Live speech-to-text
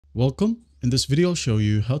Welcome. In this video, I'll show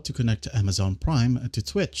you how to connect Amazon Prime to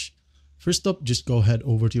Twitch. First up, just go ahead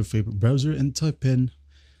over to your favorite browser and type in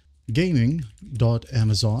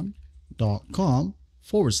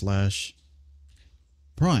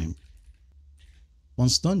gaming.amazon.com/prime.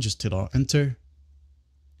 Once done, just hit enter.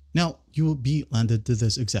 Now, you will be landed to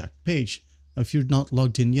this exact page. Now, if you're not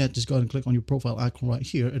logged in yet, just go ahead and click on your profile icon right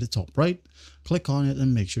here at the top right. Click on it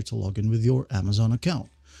and make sure to log in with your Amazon account.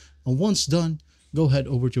 And once done, go ahead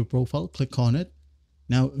over to your profile, click on it.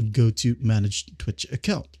 Now go to Manage Twitch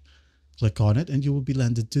Account. Click on it and you will be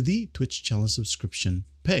landed to the Twitch channel subscription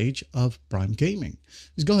page of Prime Gaming.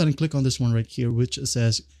 Just go ahead and click on this one right here, which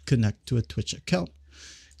says Connect to a Twitch account.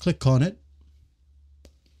 Click on it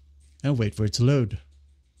and wait for it to load.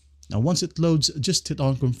 Now once it loads, just hit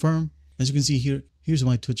on Confirm. As you can see here, here's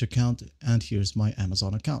my Twitch account and here's my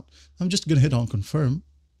Amazon account. I'm just going to hit on Confirm.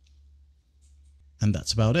 And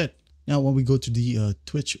that's about it. Now, when we go to the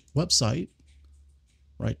Twitch website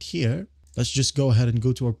right here, let's just go ahead and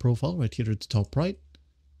go to our profile right here at the top right.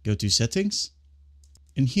 Go to Settings.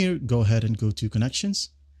 In here, go ahead and go to Connections.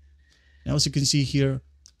 Now, as you can see here,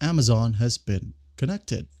 Amazon has been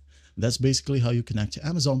connected. That's basically how you connect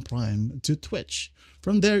Amazon Prime to Twitch.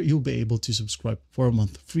 From there, you'll be able to subscribe for a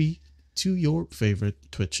month free to your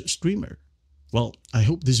favorite Twitch streamer. Well, I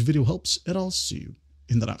hope this video helps and I'll see you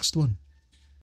in the next one.